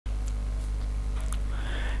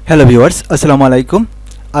Hello viewers, আসসালামু আলাইকুম।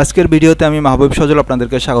 আজকের ভিডিওতে আমি মাহবুব সজল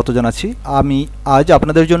আপনাদেরকে স্বাগত জানাচ্ছি। আমি আজ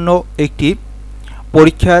আপনাদের জন্য একটি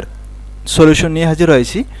পরীক্ষার সলিউশন নিয়ে হাজির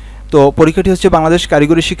হয়েছি। তো পরীক্ষাটি হচ্ছে বাংলাদেশ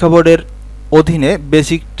কারিগরি শিক্ষা বোর্ডের অধীনে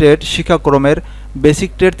বেসিক ট্রেড শিক্ষাক্রমের বেসিক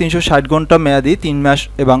ট্রেড 360 ঘন্টা মেয়াদি 3 মাস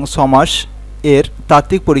এবং 6 মাস এর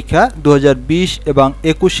তাত্ত্বিক পরীক্ষা 2020 এবং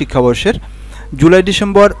 21 শিক্ষাবর্ষের জুলাই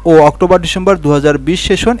ডিসেম্বর ও অক্টোবর ডিসেম্বর 2020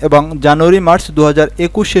 সেশন এবং জানুয়ারি মার্চ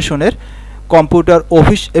 2021 সেশনের কম্পিউটার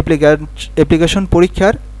অফিস অ্যাপ্লিকেশন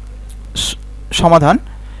পরীক্ষার সমাধান।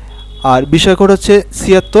 আর বিষয় কোড হচ্ছে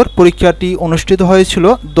 76। পরীক্ষাটি অনুষ্ঠিত হয়েছিল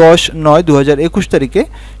 10/9/2021 তারিখে।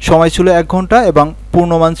 সময় ছিল 1 ঘন্টা এবং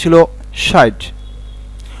পূর্ণমান ছিল 60।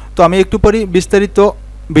 তো আমি একটু পরে বিস্তারিত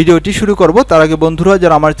ভিডিওটি শুরু করব। তার আগে বন্ধুরা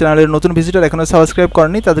যারা আমার চ্যানেলের নতুন ভিজিটর এখনও সাবস্ক্রাইব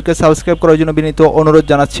করেনি তাদেরকে সাবস্ক্রাইব করার জন্য বিনীত অনুরোধ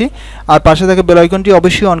জানাচ্ছি। আর পাশে থাকা বেল আইকনটি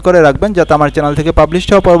অবশ্যই অন করে রাখবেন যাতে আমার চ্যানেল থেকে পাবলিশ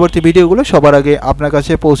হওয়া পরবর্তী ভিডিওগুলো সবার আগে আপনার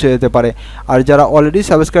কাছে পৌঁছে যেতে পারে। আর যারা অলরেডি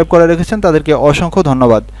সাবস্ক্রাইব করে রেখেছেন তাদেরকে অসংখ্য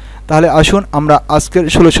ধন্যবাদ। তাহলে আসুন আমরা আজকের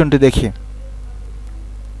সলিউশনটি দেখি।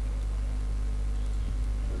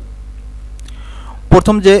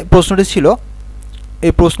 প্রথম যে প্রশ্নটি ছিল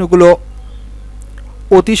এই প্রশ্নগুলো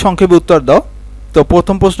অতি সংক্ষেপে উত্তর দাও। তো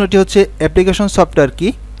প্রথম প্রশ্নটি হচ্ছে অ্যাপ্লিকেশন সফটওয়্যার কি?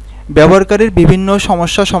 ব্যবহারকারীর বিভিন্ন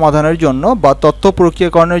সমস্যা সমাধানের জন্য বা তথ্য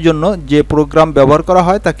প্রক্রিয়াকরণের জন্য যে প্রোগ্রাম ব্যবহার করা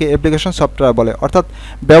হয় তাকে অ্যাপ্লিকেশন সফটওয়্যার বলে। অর্থাৎ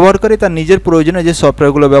ব্যবহারকারী তার নিজের প্রয়োজনে যে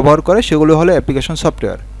সফটওয়্যারগুলো ব্যবহার করে সেগুলো হলো অ্যাপ্লিকেশন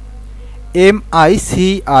সফটওয়্যার।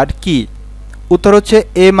 MICR কি? উত্তর হচ্ছে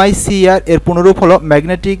MICR এর পুনরূপ হলো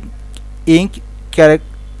ম্যাগনেটিক ইঙ্ক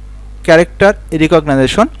ক্যারেক্টার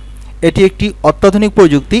রিকগনাইজেশন। এটি একটি অত্যাধুনিক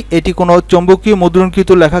প্রযুক্তি। এটি কোনো চৌম্বকীয় মুদ্রণকৃত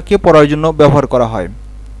লেখাকে পড়ার জন্য ব্যবহার করা হয়।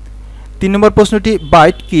 3 নম্বর প্রশ্নটি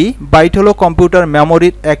বাইট কি? বাইট হলো কম্পিউটার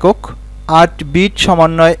মেমোরির একক। 8 বিট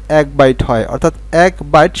সমন্বয়ে 1 বাইট হয়, অর্থাৎ 1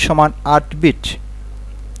 বাইট সমান 8 বিট।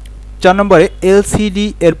 4 নম্বরে LCD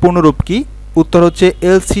এর পুনরূপ কি? উত্তর হচ্ছে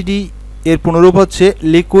LCD এর পুনরূপ হচ্ছে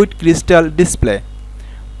লিকুইড ক্রিস্টাল ডিসপ্লে।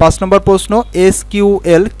 5 নম্বর প্রশ্ন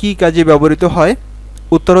SQL কি কাজে ব্যবহৃত হয়?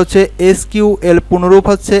 উত্তর হচ্ছে SQL পুনরূপ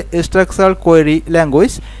হচ্ছে স্ট্রাকচারাল কোয়েরি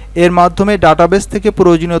ল্যাঙ্গুয়েজ। এর মাধ্যমে ডাটাবেস থেকে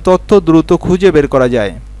প্রয়োজনীয় তথ্য দ্রুত খুঁজে বের করা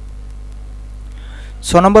যায়।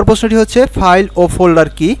 6 নম্বর প্রশ্নটি হচ্ছে ফাইল ও ফোল্ডার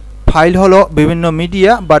কি? ফাইল হলো বিভিন্ন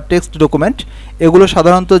মিডিয়া বা টেক্সট ডকুমেন্ট। এগুলো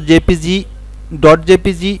সাধারণত JPG,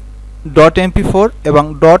 .jpg, .mp4 এবং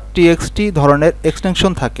 .txt ধরনের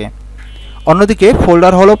এক্সটেনশন থাকে। অন্যদিকে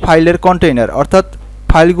ফোল্ডার হলো ফাইলের কন্টেইনার, অর্থাৎ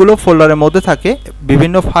ফাইলগুলো ফোল্ডারের মধ্যে থাকে।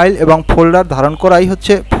 বিভিন্ন ফাইল এবং ফোল্ডার ধারণ করাই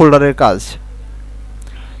হচ্ছে ফোল্ডারের কাজ।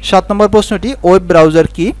 7 নম্বর প্রশ্নটি ওয়েব ব্রাউজার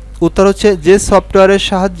কি? উত্তর হচ্ছে যে সফটওয়্যারের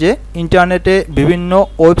সাহায্যে ইন্টারনেটে বিভিন্ন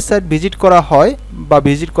ওয়েবসাইট ভিজিট করা হয় বা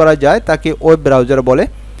ভিজিট করা যায় তাকে ওয়েব ব্রাউজার বলে।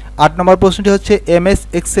 8 নম্বর প্রশ্নটি হচ্ছে MS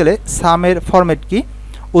এক্সেলে সামের ফরম্যাট কি?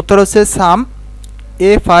 উত্তর হচ্ছে সাম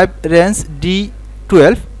A5 রেঞ্জ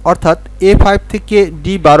D12, অর্থাৎ A5 থেকে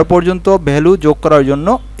D12 পর্যন্ত ভ্যালু যোগ করার জন্য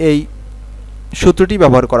এই সূত্রটি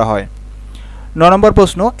ব্যবহার করা হয়। 9 নম্বর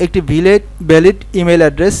প্রশ্ন একটি ভ্যালিড ইমেল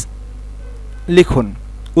অ্যাড্রেস লিখুন।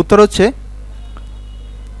 উত্তর হচ্ছে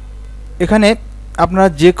এখানে আপনারা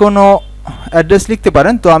যে কোনো অ্যাড্রেস লিখতে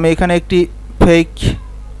পারেন। তো আমি এখানে একটি ফেক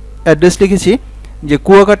অ্যাড্রেস লিখেছি যে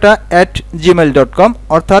kuakata@gmail.com,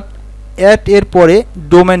 অর্থাৎ এর পরে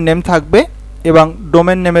ডোমেন নেম থাকবে এবং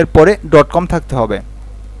ডোমেন নেমের পরে .com থাকতে হবে।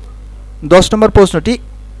 10 নম্বর প্রশ্নটি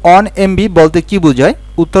 1 MB বলতে কি বোঝায়?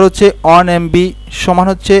 উত্তর হচ্ছে 1 MB সমান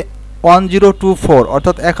হচ্ছে 1024,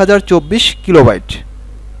 অর্থাৎ 1024 কিলোবাইট।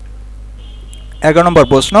 11 নম্বর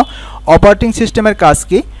প্রশ্ন অপারেটিং সিস্টেমের কাজ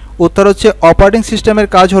কি? উত্তর হচ্ছে অপারেটিং সিস্টেমের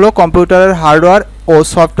কাজ হলো কম্পিউটারের হার্ডওয়্যার ও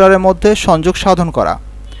সফটওয়্যারের মধ্যে সংযোগ সাধন করা।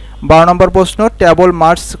 12 নম্বর প্রশ্ন টেবল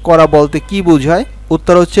মার্জ করা বলতে কি বোঝায়?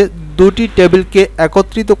 উত্তর হচ্ছে দুটি টেবিলকে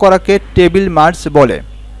একত্রিত করাকে টেবিল মার্জ বলে।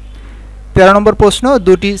 13 নম্বর প্রশ্ন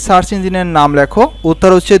দুটি সার্চ ইঞ্জিনের নাম লেখো। উত্তর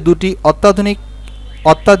হচ্ছে দুটি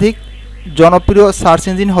অত্যাধিক জনপ্রিয় সার্চ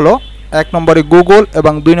ইঞ্জিন হলো 1 নম্বরে গুগল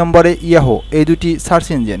এবং 2 নম্বরে ইয়াহু, এই দুটি সার্চ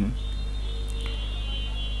ইঞ্জিন।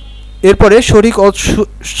 এরপরে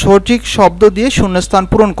সঠিক শব্দ দিয়ে শূন্যস্থান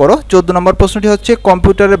পূরণ করো। 14 নম্বর প্রশ্নটি হচ্ছে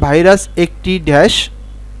কম্পিউটারের ভাইরাস একটি ড্যাশ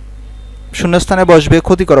শূন্যস্থানে বসবে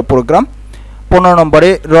ক্ষতিকর প্রোগ্রাম। 15 নম্বরে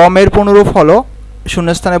রমের পুনরূপ হলো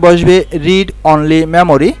শূন্যস্থানে বসবে রিড অনলি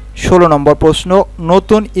মেমোরি। 16 নম্বর প্রশ্ন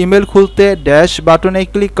নতুন ইমেল খুলতে ড্যাশ বাটনে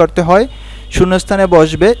ক্লিক করতে হয়, শূন্যস্থানে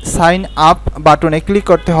বসবে সাইন আপ বাটনে ক্লিক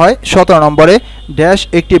করতে হয়। 17 নম্বরে ড্যাশ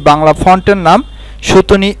একটি বাংলা ফন্টের নাম,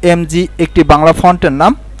 সুতনি MG একটি বাংলা ফন্টের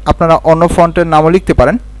নাম, আপনারা অন্য ফন্টের নামও লিখতে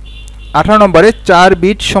পারেন। 18 নম্বরে 4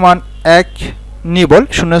 বিট সমান 1 নিবল,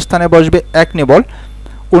 শূন্যস্থানে বসবে 1 নিবল।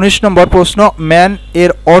 19 নম্বর প্রশ্ন ম্যান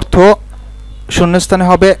এর অর্থ শূন্যস্থানে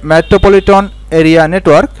হবে মেট্রোপলিটন এরিয়া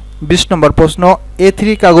নেটওয়ার্ক। 20 নম্বর প্রশ্ন A3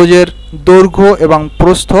 কাগজের দৈর্ঘ্য এবং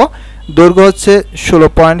প্রস্থ দৈর্ঘ্য হচ্ছে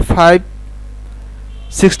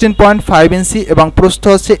 16.5 ইঞ্চি এবং প্রস্থ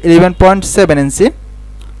হচ্ছে 11.7 ইঞ্চি।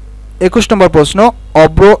 21 নম্বর প্রশ্ন,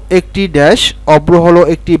 অব্র একটি ড্যাশ। অব্র হলো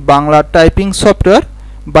একটি বাংলা টাইপিং সফটওয়্যার।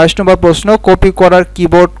 22 নম্বর প্রশ্ন, কপি করার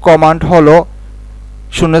কিবোর্ড কমান্ড হলো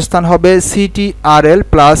শূন্যস্থান হবে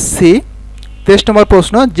CTRL+C। 23 নম্বর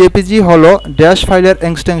প্রশ্ন, জেপিজি হলো ড্যাশ ফাইলের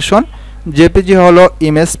এক্সটেনশন। জেপিজি হলো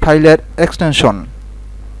ইমেজ ফাইলের এক্সটেনশন।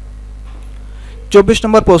 24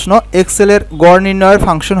 নম্বর প্রশ্ন, এক্সেলের গড় নির্ণয়ের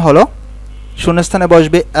ফাংশন হলো শূন্যস্থানে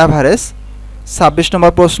বসবে অ্যাভারেজ। 26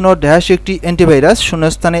 নম্বর প্রশ্ন, ড্যাশ একটি অ্যান্টিভাইরাস।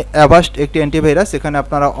 শূন্যস্থানে অ্যাভাস্ট একটি অ্যান্টিভাইরাস। এখানে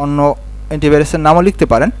আপনারা অন্য অ্যান্টিভাইরাসের নামও লিখতে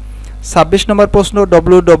পারেন। 26 নম্বর প্রশ্ন,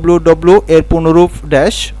 www এর পুনরূপ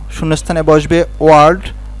ড্যাশ। শূন্যস্থানে বসবে ওয়ার্ল্ড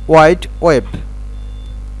ওয়াইড ওয়েব।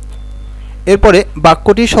 এরপরে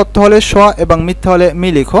বাক্যটি সত্য হলে স এবং মিথ্যা হলে মি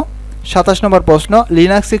লিখো। 27 নম্বর প্রশ্ন,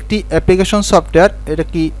 লিনাক্স একটি অ্যাপ্লিকেশন সফটওয়্যার। এটা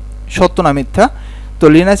কি সত্য না মিথ্যা? তো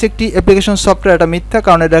লিনাক্স একটি অ্যাপ্লিকেশন সফটওয়্যার, এটা মিথ্যা,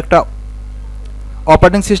 কারণ এটা একটা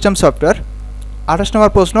অপারেটিং সিস্টেম সফটওয়্যার। 28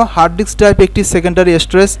 নম্বর প্রশ্ন, হার্ড ডিস্ক ড্রাইভ একটি সেকেন্ডারি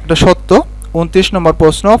স্টোরেজ। এটা সত্য। 29 নম্বর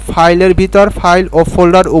প্রশ্ন, ফাইলের ভিতর ফাইল ও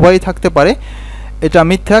ফোল্ডার উভয়ই থাকতে পারে। এটা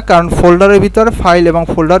মিথ্যা, কারণ ফোল্ডারের ভিতর ফাইল এবং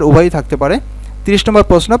ফোল্ডার উভয়ই থাকতে পারে। 30 নম্বর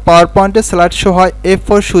প্রশ্ন, পাওয়ার পয়েন্টের স্লাইড শো হয়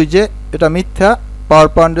F4 সুইচে। এটা মিথ্যা, পাওয়ার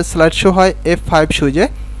পয়েন্টের স্লাইড শো হয় F5 সুইচে।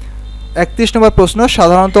 31 নম্বর প্রশ্ন,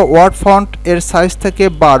 সাধারণত ওয়ার্ড ফন্ট এর সাইজ থাকে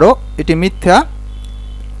 12। এটি মিথ্যা,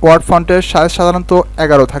 ওয়ার্ড ফন্টের সাইজ সাধারণত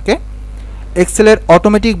 11 থাকে। এক্সেলের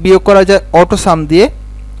অটোমেটিক বিয়োগ করা যায় অটোসাম দিয়ে।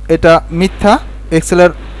 এটা মিথ্যা,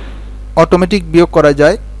 এক্সেলের অটোমেটিক বিয়োগ করা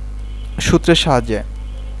যায় সূত্রের সাহায্যে।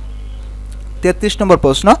 33 নম্বর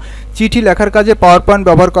প্রশ্ন, চিঠি লেখার কাজে পাওয়ার পয়েন্ট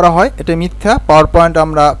ব্যবহার করা হয়। এটা মিথ্যা, পাওয়ার পয়েন্ট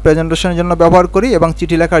আমরা প্রেজেন্টেশনের জন্য ব্যবহার করি এবং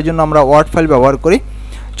চিঠি লেখার জন্য আমরা ওয়ার্ড ফাইল ব্যবহার করি।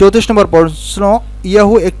 34 নম্বর প্রশ্ন,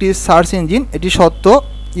 ইয়াহু একটি সার্চ ইঞ্জিন। এটি সত্য,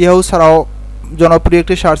 ইয়াহু ছাড়াও জনপ্রিয়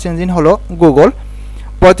একটি সার্চ ইঞ্জিন হলো গুগল।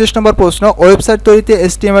 35 নম্বর প্রশ্ন, ওয়েবসাইট তৈরিতে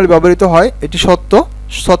HTML ব্যবহৃত হয়। এটি সত্য।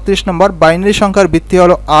 36 নম্বর, বাইনারি সংখ্যার ভিত্তি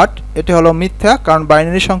হলো 8। এটি হলো মিথ্যা, কারণ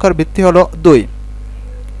বাইনারি সংখ্যার ভিত্তি হলো 2।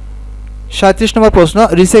 37 নম্বর প্রশ্ন,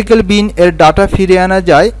 রিসাইকেল বিন এর ডাটা ফিরিয়ে আনা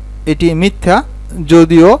যায়। এটি মিথ্যা,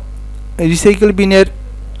 যদিও রিসাইকেল বিনের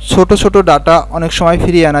ছোট ছোট ডাটা অনেক সময়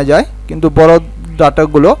ফিরিয়ে আনা যায়, কিন্তু বড়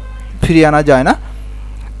ডাটাগুলো ফিরিয়ে আনা যায় না।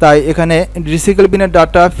 তাই এখানে রিসাইকেল বিনের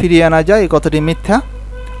ডাটা ফিরিয়ে আনা যায়, এই কথাটি মিথ্যা।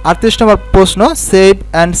 38 নম্বর প্রশ্ন, সেভ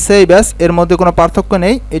অ্যান্ড সেভ অ্যাস এর মধ্যে কোনো পার্থক্য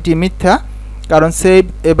নেই। এটি মিথ্যা, কারণ সেভ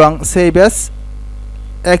এবং সেভ অ্যাস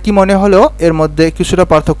একই মনে হলেও এর মধ্যে কিছুটা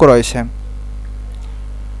পার্থক্য রয়েছে।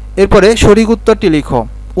 এরপরে সঠিক উত্তরটি লিখো।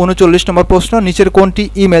 39 নম্বর প্রশ্ন, নিচের কোনটি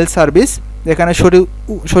ইমেল সার্ভিস? এখানে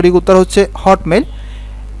সঠিক উত্তর হচ্ছে হটমেল।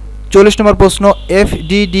 40 নম্বর প্রশ্ন,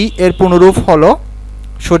 FDD এর পুনরূপ হলো।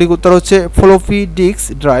 সঠিক উত্তর হচ্ছে ফ্লপি ডিস্ক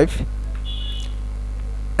ড্রাইভ।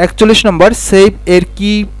 41 নম্বর, সেভ এর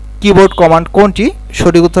কিবোর্ড কমান্ড কোনটি?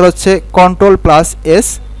 সঠিক উত্তর হচ্ছে Ctrl+S।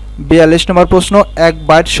 42 নম্বর প্রশ্ন, 1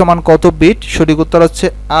 বাইট সমান কত বিট? সঠিক উত্তর হচ্ছে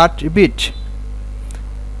 8 বিট।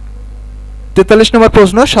 43 নম্বর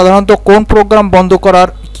প্রশ্ন, সাধারণত কোন প্রোগ্রাম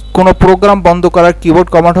বন্ধ করার কিবোর্ড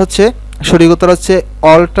কমান্ড হচ্ছে? সঠিক উত্তর হচ্ছে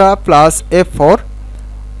Alt+F4।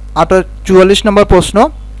 44 নম্বর প্রশ্ন,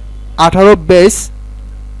 18 বেস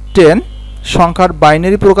 10 সংখ্যার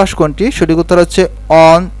বাইনারি প্রকাশ কোনটি? সঠিক উত্তর হচ্ছে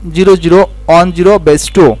 1010 বেস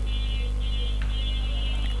 2।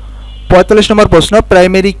 45 নম্বর প্রশ্ন,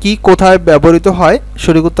 প্রাইমারি কি কোথায় ব্যবহৃত হয়?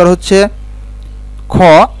 সঠিক উত্তর হচ্ছে খ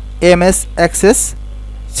MS অ্যাক্সেস।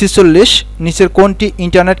 46, নিচের কোনটি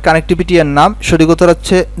ইন্টারনেট কানেক্টিভিটি এর নাম? সঠিক উত্তর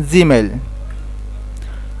হচ্ছে জিমেইল।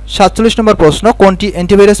 47 নম্বর প্রশ্ন, কোনটি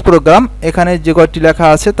অ্যান্টিভাইরাস প্রোগ্রাম? এখানে যে কয়টি লেখা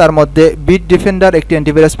আছে তার মধ্যে বিট ডিফেন্ডার একটি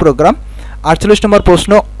অ্যান্টিভাইরাস প্রোগ্রাম। 48 নম্বর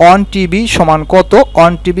প্রশ্ন, 1 TB সমান কত?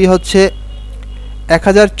 1 TB হচ্ছে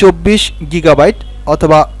 1024 গিগাবাইট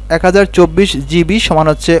অথবা 1024 GB সমান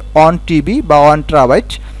হচ্ছে 1 TB বা 1 টেরাবাইট।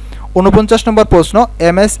 49 নম্বর প্রশ্ন,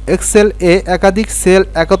 MS এক্সেল এ একাধিক সেল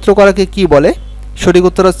একত্র করাকে কি বলে? সঠিক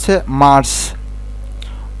উত্তর হচ্ছে মার্জ।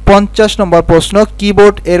 50 নম্বর প্রশ্ন,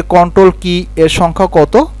 কিবোর্ড এর কন্ট্রোল কি এর সংখ্যা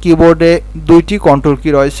কত? কিবোর্ডে 2টি কন্ট্রোল কি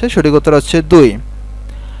রয়েছে? সঠিক উত্তর হচ্ছে 2।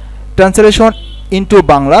 ট্রান্সলেশন ইনটু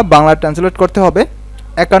বাংলা ট্রান্সলেট করতে হবে।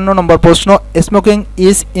 51 নম্বর প্রশ্ন, smoking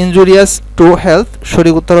is injurious to health.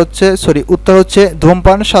 উত্তর হচ্ছে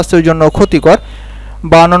ধূমপান স্বাস্থ্যের জন্য ক্ষতিকর।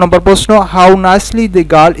 52 নম্বর প্রশ্ন, how nicely the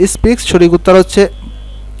girl speaks. সঠিক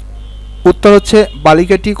উত্তর হচ্ছে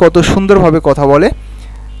বালিকাটি কত সুন্দরভাবে কথা বলে।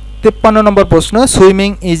 53 নম্বর প্রশ্ন, swimming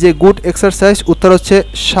is a good exercise. উত্তর হচ্ছে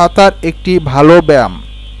সাঁতার একটি ভালো ব্যায়াম।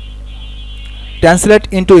 ট্রান্সলেট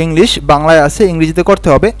ইনটু ইংলিশ, বাংলায় আছে, ইংরেজিতে করতে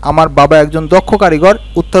হবে। আমার বাবা একজন দক্ষ কারিগর।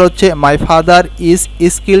 উত্তর হচ্ছে my father is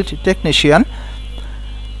skilled technician.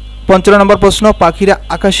 55 নম্বর প্রশ্ন পাখিরা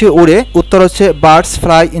আকাশে উড়ে, উত্তর হচ্ছে birds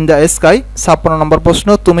fly in the sky. 56 নম্বর প্রশ্ন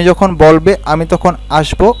তুমি যখন বলবে আমি তখন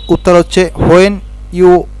আসব, উত্তর হচ্ছে when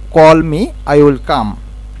you call me I will come.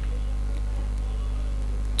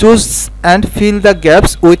 Choose and feel the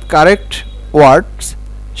gaps with correct words.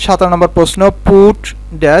 17 নম্বর প্রশ্ন পুট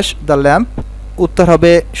ড্যাশ দ্য ল্যাম্প, উত্তর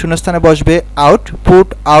হবে শূন্যস্থানে বসবে out, put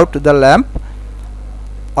out the lamp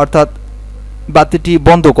অর্থাৎ বাতিটি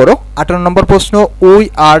বন্ধ করো। 18 নম্বর প্রশ্ন we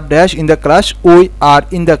are dash in the class, we are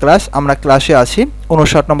in the class, আমরা ক্লাসে আছি।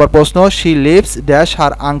 59 নম্বর প্রশ্ন she lives dash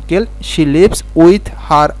her uncle, she lives with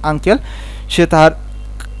her uncle, সে তার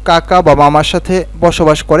কাকা বা মামার সাথে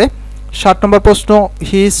বসবাস করে। 60 নম্বর প্রশ্ন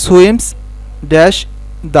হি সুইমস ড্যাশ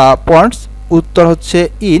দ্য পন্ডস, উত্তর হচ্ছে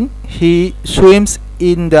in, he swims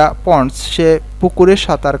in the ponds, সে পুকুরে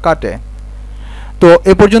সাঁতার কাটে। তো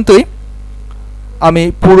এ পর্যন্তই আমি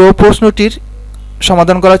পুরো প্রশ্নটির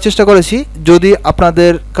সমাধান করার চেষ্টা করেছি। যদি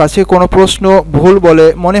আপনাদের কাছে কোনো প্রশ্ন ভুল বলে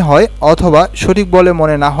মনে হয় অথবা সঠিক বলে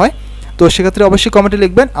মনে না হয় তো সেক্ষেত্রে অবশ্যই কমেন্টে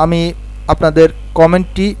লিখবেন, আমি আপনাদের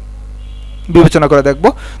কমেন্টটি বিবেচনা করে দেখব।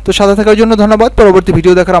 তো সাথে থাকার জন্য ধন্যবাদ। পরবর্তী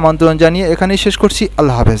ভিডিও দেখার আমন্ত্রণ জানিয়ে এখানেই শেষ করছি।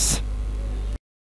 আল্লাহ হাফেজ।